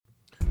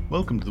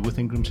Welcome to the With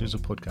Ingram series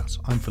of podcasts.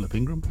 I'm Philip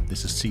Ingram.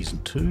 This is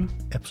Season 2,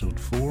 Episode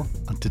 4,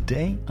 and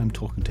today I'm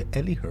talking to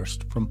Ellie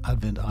Hurst from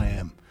Advent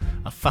IM.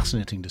 A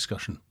fascinating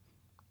discussion.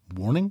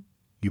 Warning,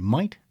 you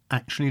might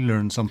actually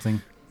learn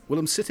something. Well,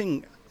 I'm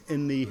sitting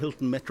in the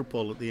Hilton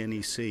Metropole at the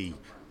NEC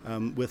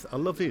with a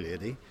lovely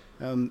lady,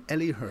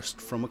 Ellie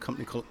Hurst, from a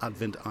company called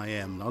Advent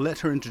IM. I'll let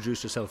her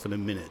introduce herself in a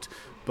minute,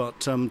 but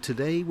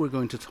today we're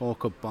going to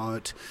talk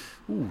about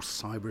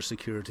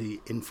cybersecurity,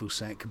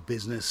 InfoSec,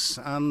 business,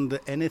 and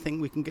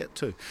anything we can get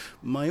to.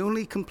 My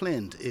only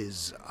complaint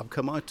is I've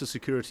come out to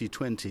Security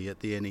 20 at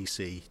the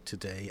NEC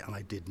today and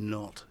I did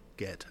not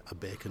get a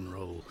bacon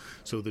roll.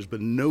 So there's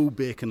been no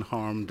bacon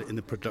harmed in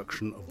the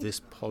production of this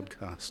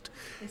podcast.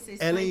 This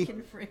is Ellie,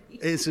 bacon-free.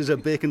 This is a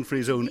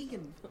bacon-free zone.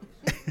 Vegan.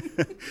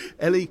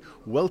 Ellie,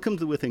 welcome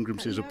to the With Ingram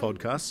series of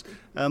podcasts.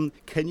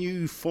 Can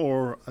you,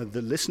 for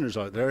the listeners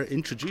out there,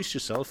 introduce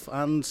yourself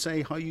and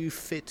say how you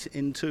fit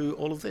into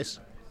all of this?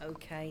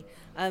 Okay.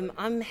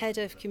 I'm Head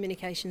of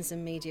Communications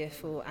and Media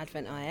for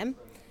Advent IM,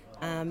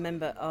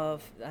 member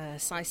of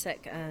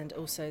SciSec and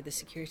also the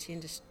Security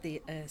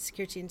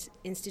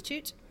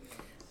Institute.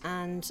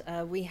 And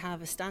we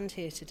have a stand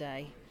here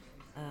today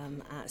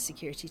at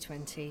Security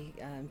 20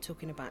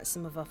 talking about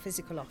some of our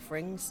physical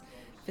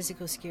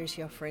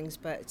security offerings,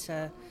 but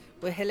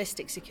we're a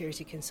holistic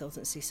security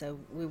consultancy, so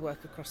we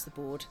work across the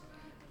board,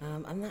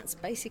 and that's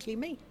basically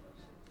me.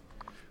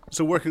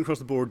 So working across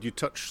the board, you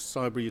touch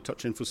cyber, you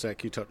touch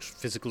InfoSec, you touch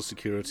physical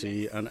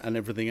security, yes. and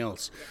everything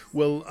else. Yes.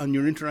 Well, and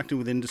you're interacting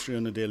with industry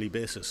on a daily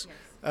basis.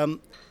 Yes.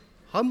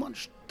 How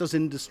much does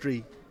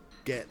industry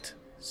get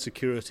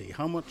security?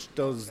 How much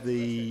does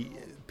the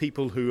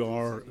people who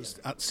are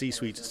at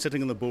C-suite,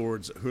 sitting on the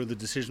boards, who are the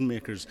decision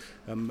makers,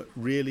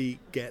 really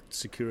get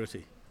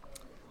security?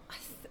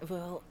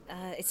 Well,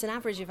 it's an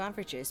average of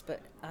averages,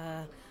 but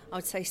I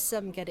would say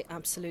some get it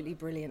absolutely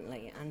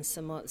brilliantly, and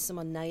some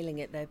are nailing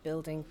it. They're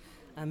building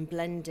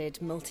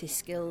blended,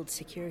 multi-skilled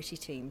security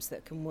teams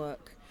that can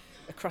work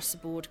across the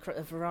board,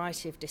 a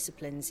variety of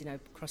disciplines,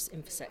 across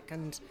InfoSec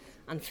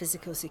and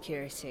physical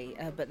security.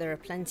 But there are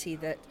plenty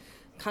that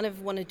kind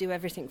of want to do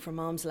everything from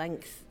arm's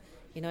length.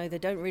 They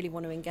don't really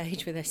want to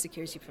engage with their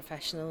security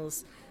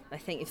professionals. They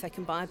think if they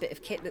can buy a bit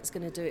of kit that's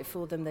going to do it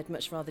for them, they'd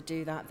much rather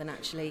do that than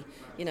actually,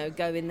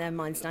 go in their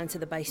minds down to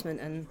the basement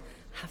and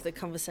have the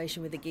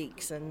conversation with the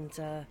geeks and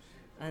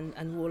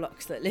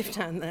warlocks that live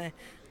down there.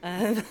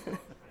 In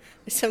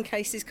some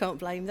cases, can't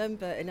blame them,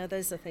 but in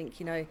others, I think,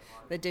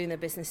 they're doing their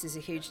businesses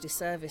a huge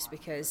disservice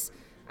because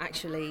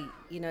actually,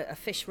 a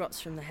fish rots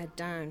from the head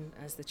down,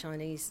 as the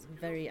Chinese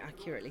very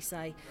accurately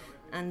say.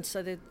 And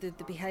so the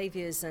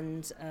behaviours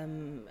and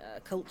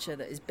culture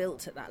that is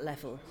built at that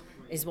level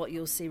is what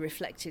you'll see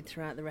reflected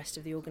throughout the rest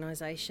of the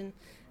organisation.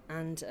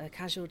 And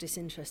casual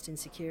disinterest in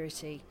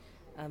security,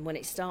 when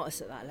it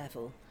starts at that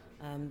level,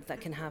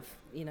 that can have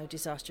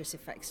disastrous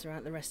effects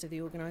throughout the rest of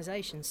the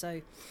organisation.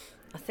 So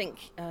I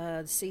think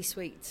the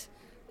C-suite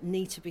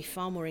need to be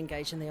far more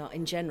engaged than they are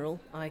in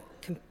general. I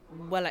can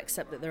well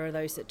accept that there are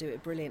those that do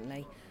it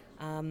brilliantly.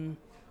 Many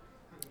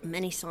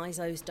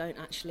CISOs don't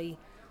actually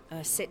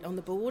sit on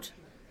the board,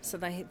 so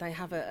they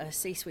have a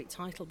C-suite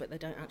title, but they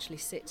don't actually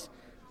sit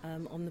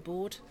on the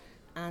board.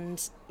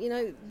 And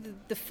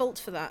the fault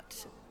for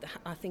that,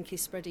 I think,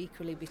 is spread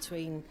equally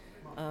between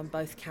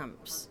both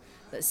camps.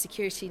 That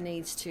security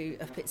needs to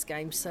up its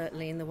game,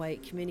 certainly in the way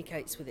it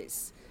communicates with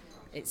its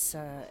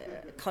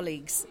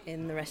colleagues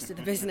in the rest of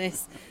the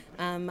business,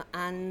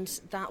 and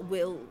that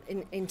will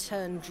in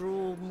turn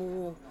draw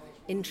more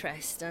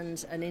interest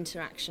and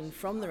interaction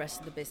from the rest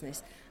of the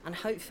business, and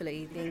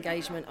hopefully the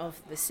engagement of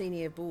the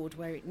senior board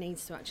where it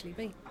needs to actually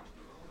be.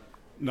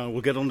 Now,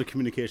 we'll get on to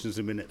communications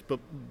in a minute, but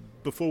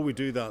before we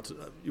do that,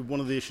 one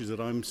of the issues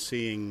that I'm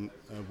seeing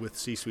with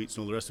C-suites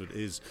and all the rest of it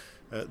is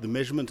the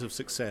measurement of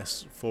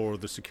success for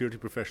the security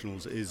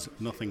professionals is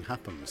nothing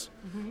happens.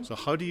 Mm-hmm. So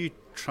how do you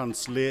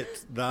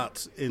translate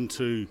that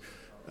into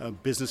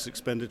business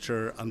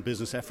expenditure and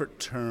business effort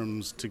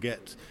terms to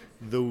get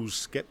those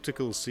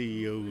skeptical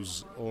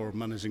CEOs or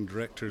managing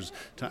directors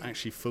to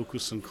actually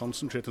focus and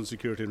concentrate on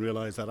security and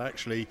realise that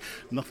actually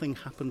nothing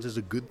happens is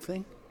a good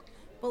thing?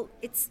 Well,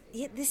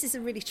 this is a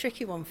really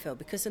tricky one, Phil,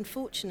 because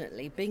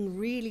unfortunately being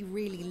really,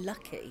 really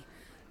lucky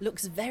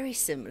looks very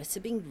similar to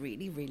being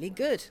really, really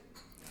good.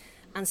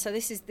 And so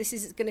this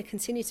is going to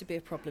continue to be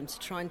a problem to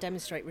try and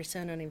demonstrate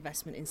return on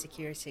investment in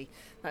security.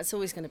 That's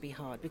always going to be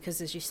hard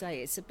because, as you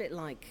say, it's a bit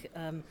like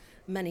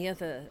many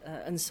other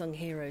unsung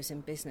heroes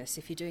in business.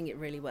 If you're doing it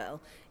really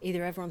well,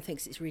 either everyone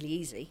thinks it's really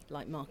easy,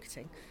 like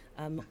marketing,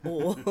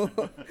 or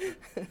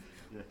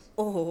yes.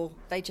 Or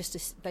they just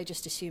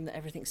assume that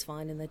everything's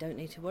fine and they don't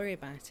need to worry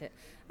about it.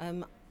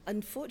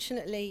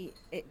 Unfortunately,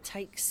 it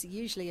takes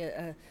usually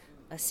a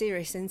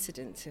serious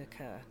incident to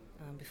occur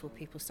before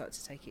people start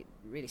to take it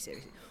really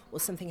seriously, or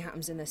something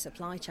happens in their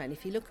supply chain.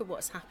 If you look at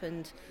what's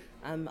happened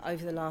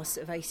over the last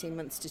 18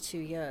 months to 2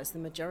 years, the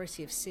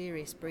majority of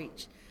serious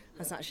breach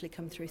has actually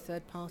come through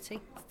third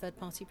party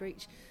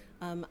breach,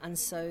 and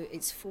so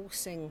it's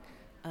forcing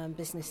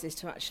businesses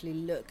to actually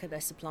look at their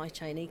supply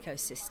chain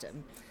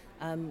ecosystem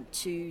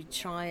to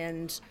try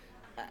and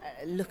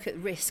look at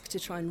risk, to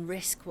try and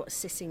risk what's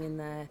sitting in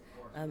their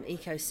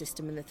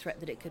ecosystem and the threat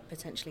that it could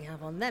potentially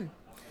have on them.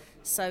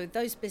 So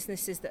those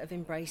businesses that have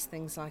embraced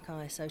things like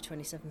ISO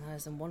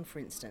 27001, for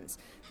instance,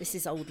 this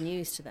is old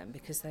news to them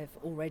because they've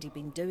already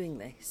been doing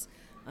this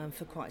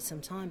for quite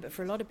some time. But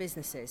for a lot of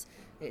businesses,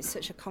 it's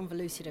such a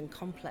convoluted and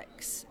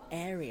complex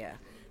area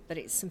that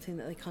it's something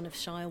that they kind of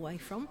shy away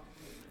from.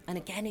 And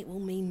again, it will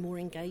mean more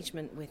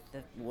engagement with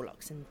the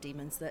warlocks and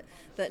demons that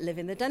live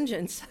in the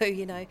dungeon. So,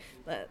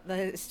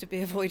 that's to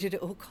be avoided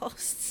at all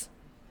costs.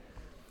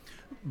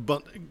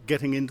 But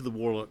getting into the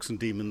warlocks and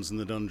demons in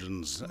the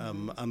dungeons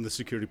and the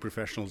security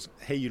professionals,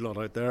 hey, you lot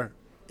out there,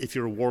 if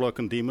you're a warlock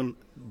and demon,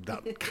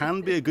 that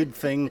can be a good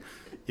thing.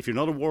 If you're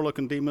not a warlock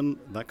and demon,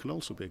 that can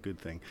also be a good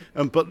thing.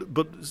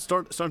 But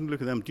starting to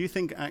look at them, do you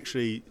think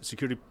actually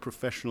security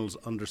professionals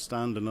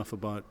understand enough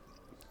about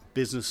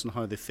business and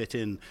how they fit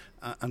in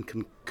and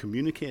can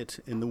communicate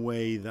in the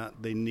way that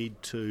they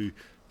need to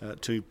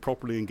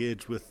properly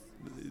engage with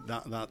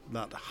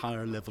that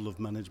higher level of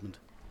management?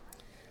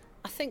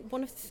 I think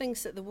one of the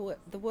things that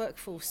the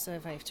Workforce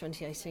Survey of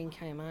 2018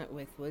 came out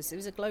with was, it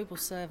was a global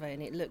survey,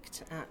 and it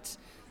looked at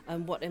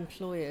what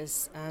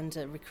employers and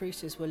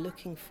recruiters were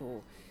looking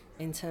for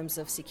in terms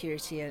of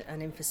security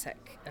and InfoSec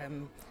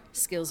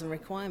skills and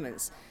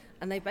requirements.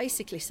 And they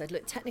basically said,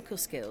 look, technical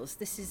skills,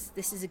 this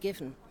is a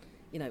given.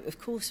 Of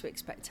course we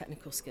expect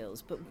technical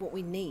skills, but what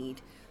we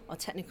need are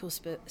technical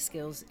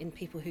skills in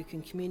people who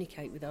can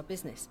communicate with our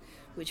business,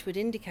 which would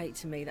indicate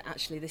to me that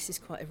actually this is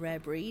quite a rare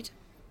breed.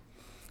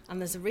 And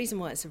there's a reason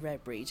why it's a rare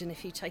breed, and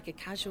if you take a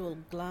casual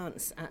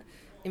glance at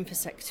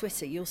InfoSec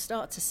Twitter, you'll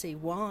start to see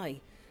why.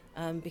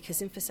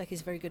 Because InfoSec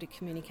is very good at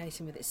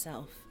communicating with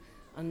itself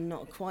and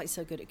not quite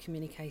so good at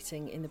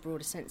communicating in the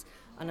broader sense.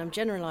 And I'm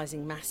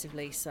generalising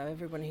massively, so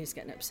everyone who's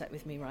getting upset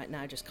with me right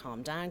now, just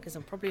calm down, because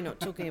I'm probably not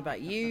talking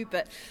about you.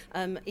 But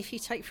if you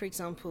take, for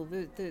example,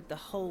 the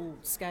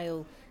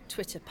whole-scale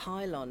Twitter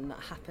pylon that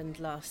happened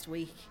last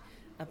week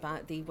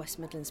about the West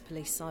Midlands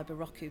Police Cyber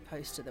Roku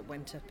poster that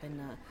went up in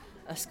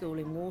a school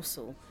in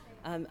Walsall,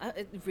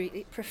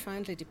 it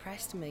profoundly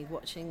depressed me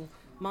watching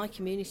my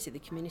community, the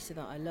community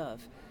that I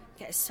love,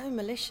 get so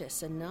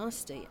malicious and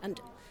nasty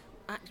and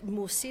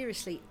more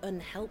seriously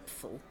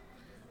unhelpful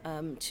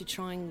to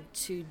trying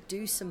to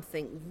do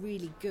something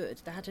really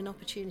good. They had an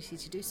opportunity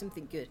to do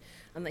something good,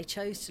 and they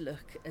chose to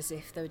look as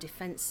if they were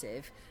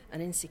defensive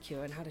and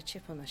insecure and had a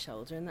chip on their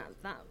shoulder, and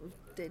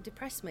that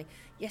depressed me.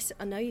 Yes,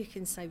 I know you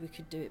can say we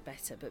could do it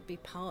better, but be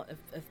part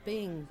of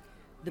being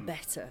the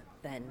better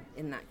then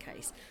in that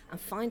case, and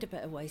find a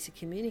better way to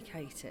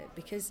communicate it,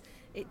 because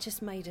it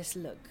just made us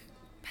look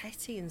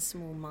petty and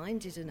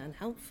small-minded and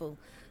unhelpful.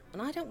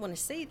 And I don't want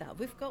to see that.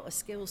 We've got a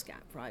skills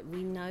gap, right?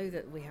 We know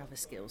that we have a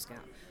skills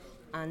gap.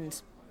 And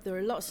there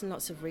are lots and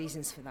lots of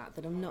reasons for that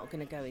I'm not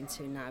going to go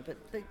into now. But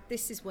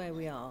this is where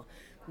we are.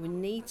 We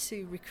need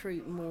to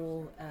recruit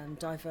more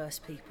diverse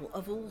people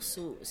of all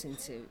sorts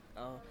into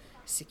our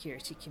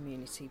security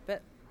community.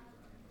 But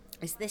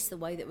is this the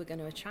way that we're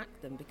going to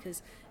attract them?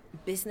 Because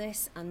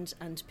business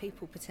and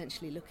people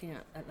potentially looking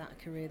at that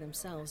career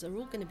themselves are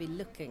all going to be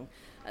looking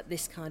at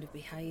this kind of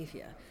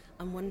behaviour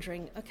and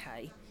wondering,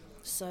 okay,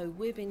 so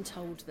we're being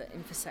told that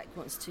InfoSec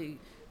wants to,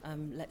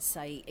 let's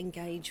say,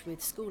 engage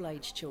with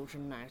school-age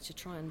children now to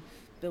try and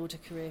build a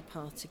career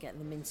path to get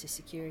them into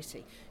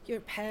security. You're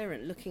a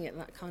parent looking at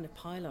that kind of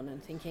pylon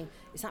and thinking,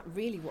 is that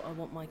really what I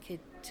want my kid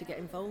to get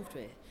involved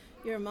with?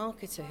 You're a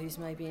marketer who's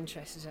maybe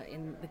interested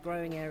in the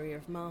growing area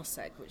of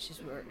MarSec, which is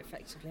where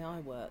effectively I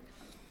work.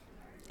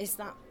 Is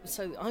that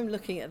so? I'm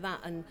looking at that,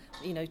 and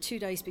 2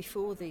 days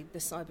before the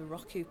Cyber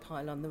Roku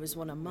pylon, there was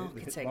one on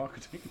marketing.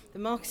 The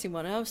marketing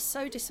one. I was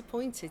so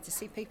disappointed to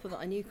see people that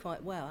I knew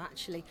quite well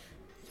actually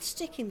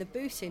sticking the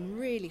boot in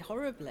really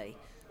horribly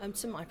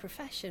to my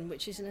profession,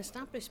 which is an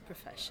established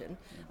profession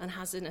and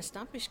has an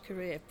established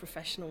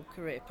professional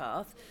career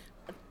path.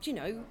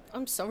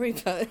 I'm sorry,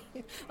 but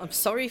I'm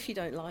sorry if you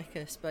don't like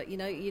us, but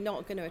you're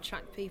not going to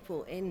attract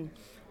people in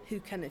who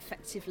can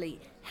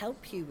effectively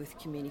help you with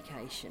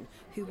communication,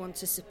 who want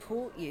to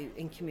support you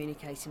in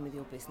communicating with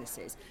your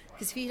businesses.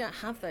 Because if you don't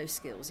have those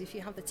skills, if you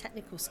have the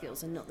technical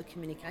skills and not the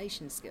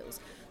communication skills,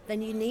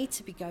 then you need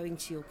to be going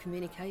to your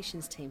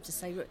communications team to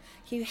say, look,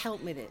 can you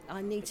help me with it?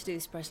 I need to do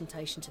this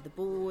presentation to the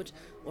board,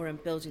 or I'm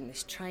building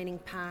this training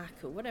pack,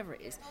 or whatever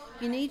it is.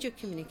 You need your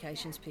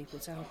communications people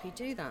to help you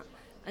do that.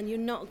 And you're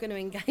not going to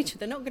engage,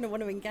 they're not going to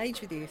want to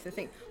engage with you if they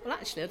think, well,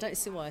 actually, I don't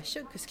see why I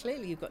should, because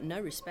clearly you've got no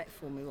respect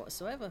for me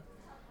whatsoever.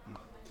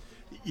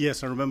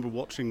 Yes, I remember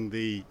watching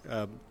the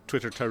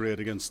Twitter tirade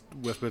against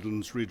West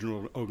Midlands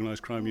Regional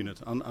Organised Crime Unit,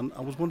 and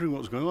I was wondering what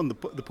was going on. The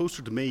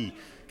poster to me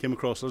came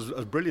across as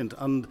brilliant,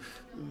 and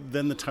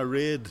then the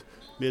tirade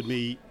made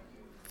me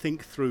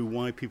think through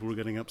why people were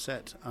getting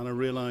upset, and I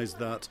realised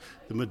that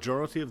the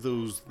majority of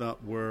those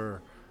that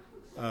were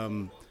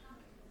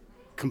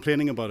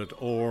complaining about it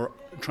or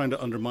trying to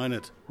undermine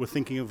it. We're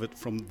thinking of it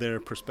from their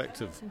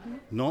perspective,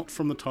 not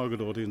from the target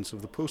audience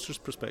of the poster's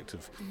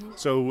perspective.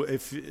 So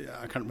if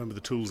I can't remember the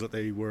tools that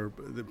they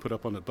put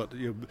up on it, but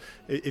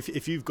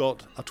if you've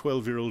got a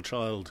 12-year-old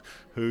child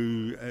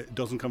who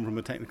doesn't come from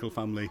a technical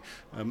family,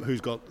 who's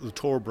got the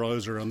Tor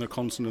browser and they're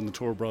constant in the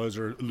Tor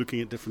browser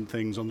looking at different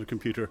things on their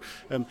computer,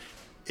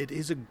 it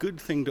is a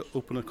good thing to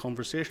open a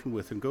conversation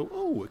with and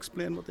go,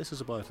 explain what this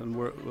is about and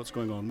what's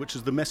going on, which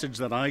is the message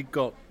that I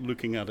got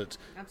looking at it.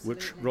 Absolutely.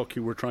 Which, Rock,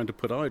 you were trying to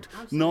put out.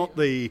 Absolutely. Not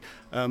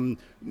the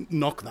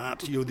knock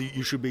that,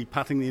 you should be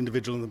patting the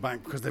individual in the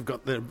back because they've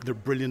got they're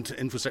brilliant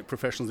InfoSec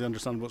professionals, they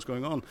understand what's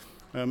going on.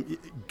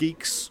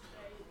 Geeks,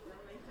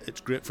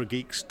 it's great for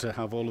geeks to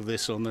have all of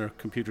this on their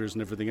computers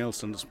and everything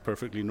else, and it's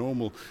perfectly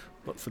normal.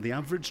 But for the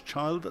average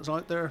child that's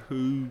out there,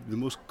 who the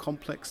most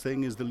complex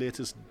thing is the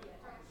latest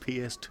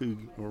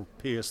PS2 or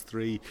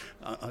PS3,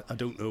 I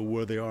don't know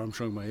where they are, I'm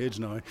showing my age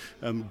now,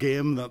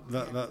 game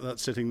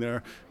that's sitting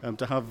there,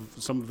 to have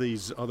some of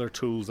these other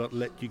tools that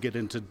let you get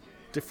into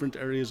different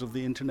areas of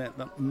the internet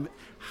that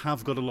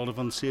have got a lot of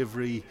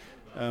unsavoury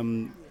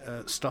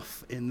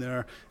stuff in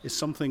there is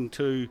something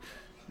to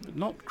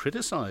not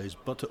criticise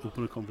but to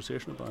open a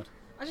conversation about.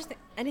 I just think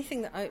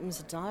anything that opens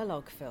a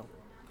dialogue, Phil,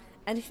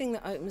 anything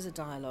that opens a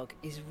dialogue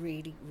is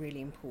really,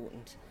 really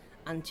important.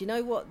 And you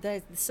know what?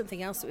 There's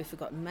something else that we've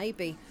forgotten.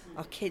 Maybe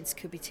our kids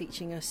could be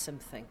teaching us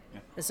something.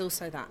 Yeah. There's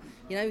also that.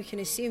 We can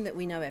assume that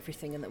we know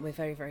everything and that we're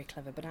very, very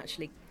clever, but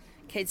actually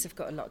kids have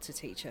got a lot to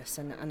teach us,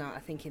 and I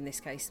think in this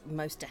case,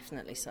 most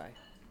definitely so.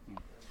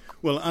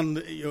 Well, and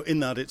in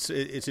that,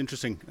 it's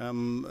interesting.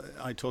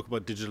 I talk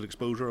about digital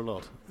exposure a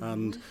lot,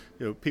 and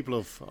people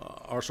of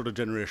our sort of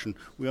generation,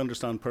 we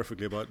understand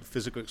perfectly about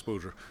physical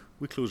exposure.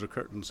 We close our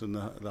curtains in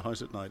the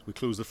house at night. We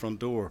close the front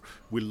door.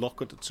 We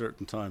lock it at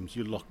certain times.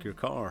 You lock your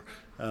car.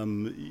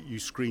 You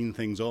screen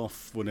things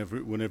off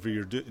whenever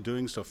you're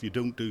doing stuff. You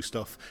don't do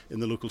stuff in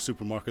the local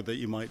supermarket that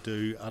you might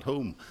do at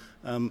home.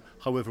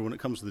 However, when it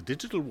comes to the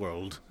digital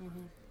world,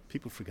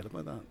 people forget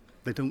about that.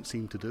 They don't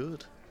seem to do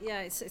it.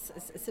 Yeah,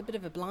 it's a bit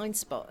of a blind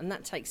spot, and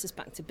that takes us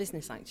back to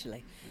business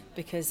actually,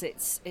 because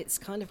it's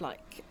kind of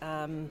like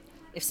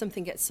if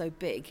something gets so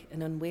big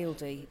and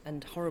unwieldy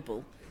and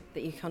horrible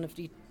that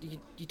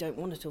you don't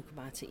want to talk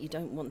about it, you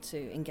don't want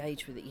to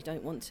engage with it, you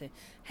don't want to.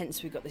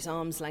 Hence, we've got this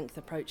arm's length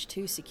approach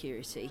to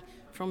security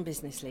from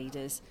business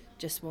leaders,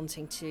 just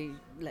wanting to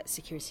let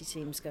security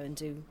teams go and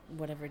do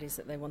whatever it is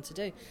that they want to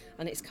do,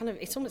 and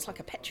it's almost like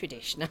a petri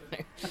dish now.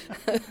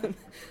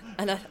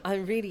 And I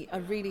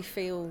really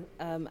feel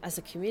as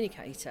a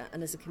communicator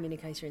and as a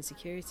communicator in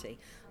security,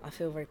 I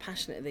feel very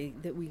passionately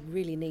that we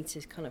really need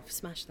to kind of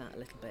smash that a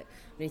little bit.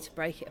 We need to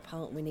break it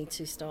apart. We need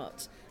to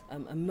start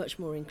a much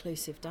more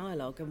inclusive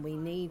dialogue, and we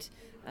need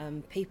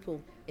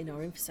people in our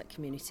InfoSec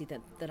community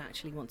that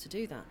actually want to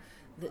do that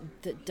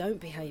don't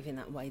behave in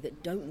that way,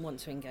 that don't want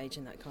to engage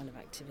in that kind of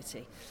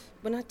activity.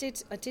 When I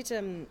did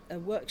a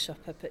workshop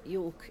up at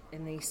York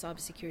in the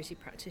cybersecurity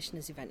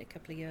practitioners event a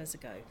couple of years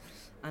ago,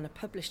 and I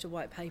published a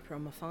white paper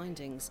on my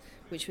findings,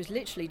 which was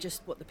literally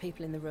just what the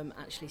people in the room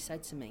actually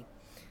said to me.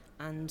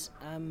 And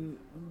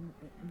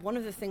one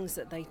of the things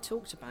that they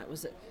talked about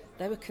was that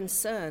they were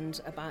concerned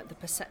about the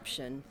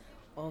perception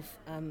of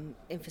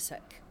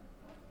InfoSec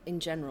in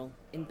general,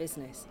 in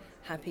business,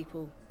 how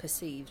people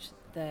perceived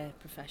their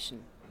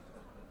profession.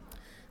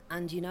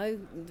 And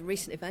the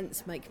recent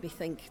events make me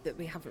think that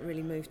we haven't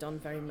really moved on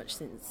very much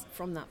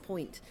from that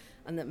point,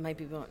 and that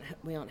maybe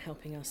we aren't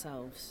helping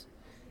ourselves.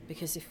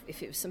 Because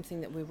if it was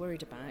something that we're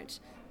worried about,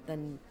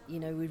 then we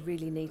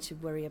really need to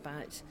worry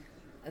about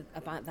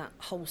that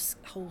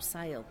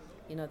wholesale.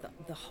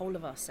 The whole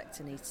of our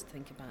sector needs to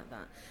think about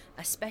that,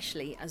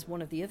 especially as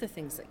one of the other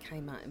things that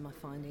came out in my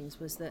findings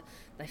was that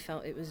they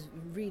felt it was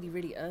really,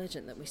 really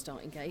urgent that we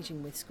start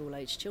engaging with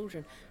school-aged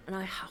children, and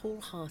I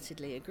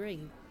wholeheartedly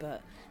agree,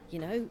 but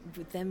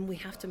then we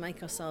have to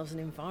make ourselves an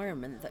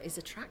environment that is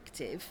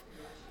attractive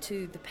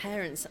to the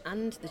parents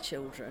and the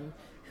children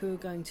who are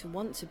going to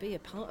want to be a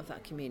part of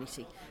that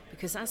community,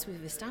 because as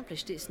we've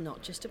established, it's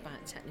not just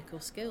about technical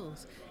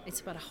skills,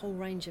 it's about a whole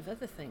range of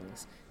other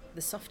things.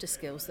 The softer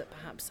skills that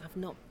perhaps have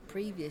not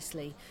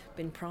previously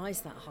been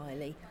prized that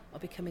highly are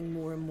becoming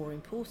more and more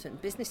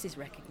important. Business is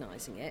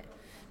recognising it,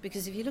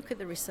 because if you look at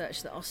the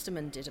research that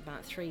Osterman did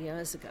about 3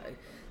 years ago,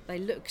 they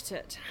looked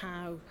at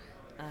how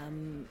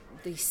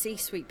the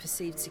C-suite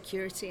perceived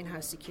security and how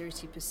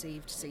security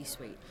perceived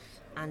C-suite.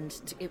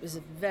 And it was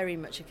very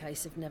much a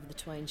case of never the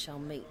twain shall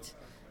meet.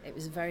 It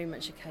was very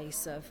much a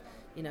case of,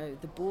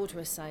 the board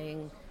were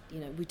saying,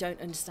 we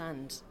don't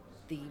understand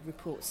the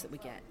reports that we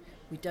get.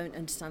 We don't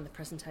understand the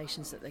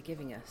presentations that they're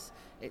giving us.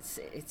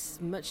 It's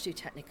much too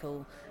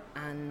technical,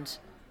 and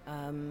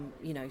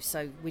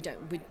so we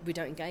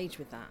don't engage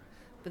with that.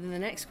 But then the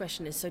next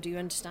question is, so do you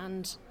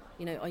understand?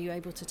 Are you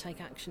able to take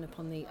action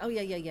upon the? Oh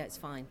yeah, it's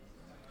fine,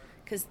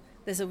 because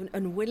there's an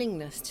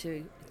unwillingness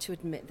to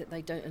admit that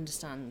they don't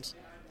understand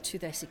to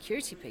their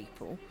security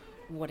people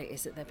what it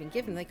is that they've been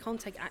given. They can't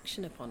take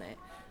action upon it.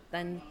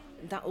 Then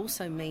that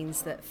also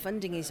means that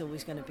funding is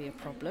always going to be a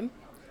problem.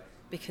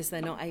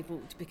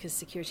 because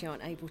security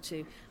aren't able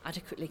to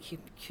adequately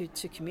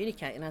to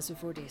communicate, and as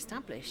we've already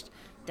established,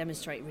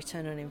 demonstrate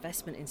return on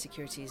investment in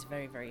security is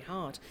very, very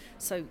hard.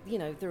 So,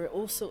 there are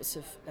all sorts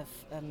of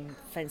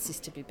fences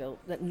to be built,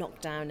 that knock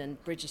down,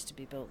 and bridges to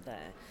be built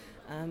there.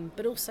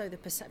 But also the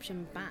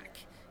perception back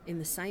in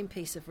the same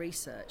piece of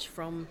research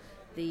from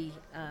the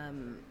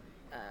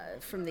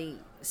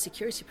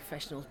security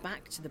professionals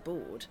back to the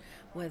board,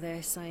 where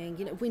they're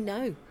saying, we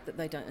know that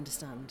they don't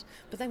understand,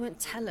 but they won't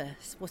tell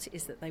us what it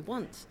is that they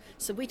want.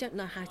 So we don't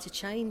know how to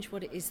change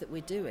what it is that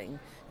we're doing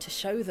to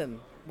show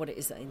them what it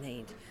is that they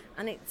need.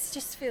 And it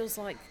just feels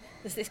like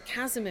there's this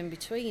chasm in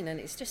between, and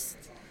it's just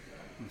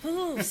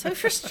so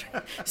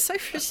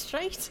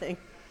frustrating.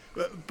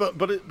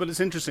 But it's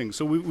interesting.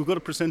 So we've got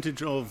a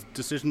percentage of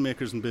decision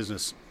makers in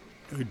business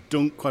who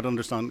don't quite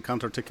understand,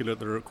 can't articulate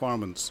their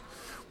requirements.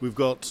 We've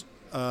got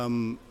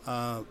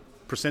a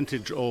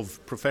percentage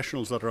of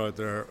professionals that are out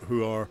there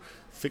who are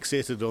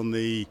fixated on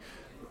the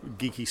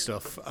geeky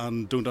stuff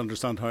and don't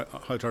understand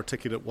how to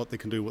articulate what they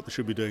can do, what they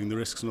should be doing, the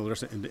risks and all the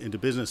rest into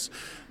business.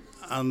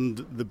 And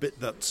the bit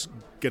that's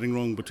getting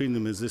wrong between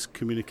them is this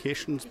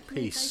communications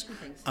piece.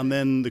 And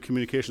then the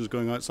communications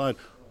going outside.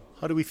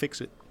 How do we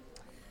fix it?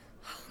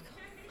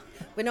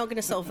 We're not going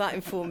to solve that in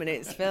 4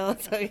 minutes, Phil. I'll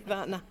tell you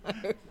that now.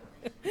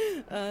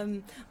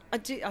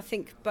 I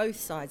think both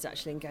sides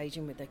actually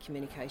engaging with their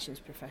communications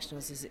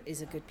professionals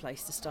is a good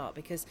place to start,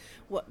 because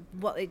what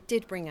it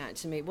did bring out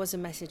to me was a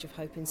message of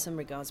hope in some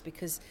regards,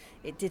 because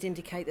it did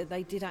indicate that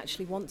they did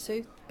actually want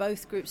to.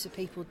 Both groups of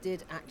people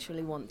did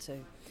actually want to.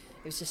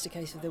 It was just a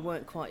case of they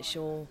weren't quite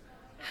sure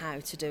how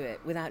to do it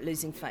without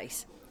losing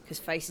face, because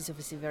face is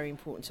obviously very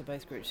important to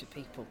both groups of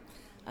people.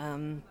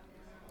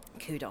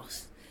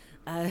 Kudos.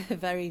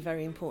 Very,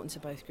 very important to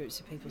both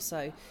groups of people.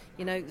 So,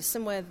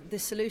 somewhere the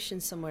solution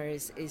somewhere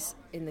is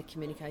in the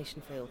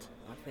communication field.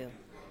 I feel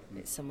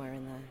it's somewhere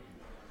in there.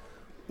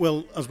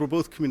 Well, as we're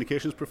both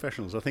communications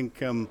professionals, I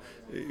think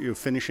you're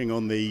finishing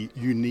on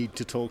you need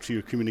to talk to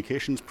your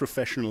communications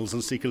professionals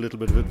and seek a little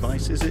bit of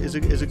advice is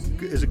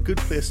a good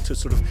place to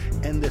sort of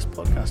end this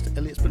podcast.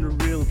 Ellie, it's been a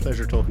real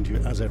pleasure talking to you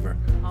as ever.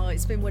 Oh,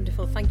 it's been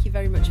wonderful. Thank you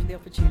very much for the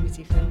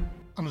opportunity, Phil.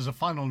 And as a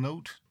final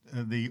note,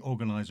 the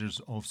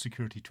organisers of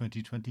Security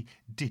 2020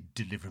 did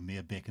deliver me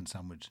a bacon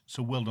sandwich.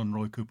 So well done,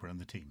 Roy Cooper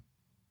and the team.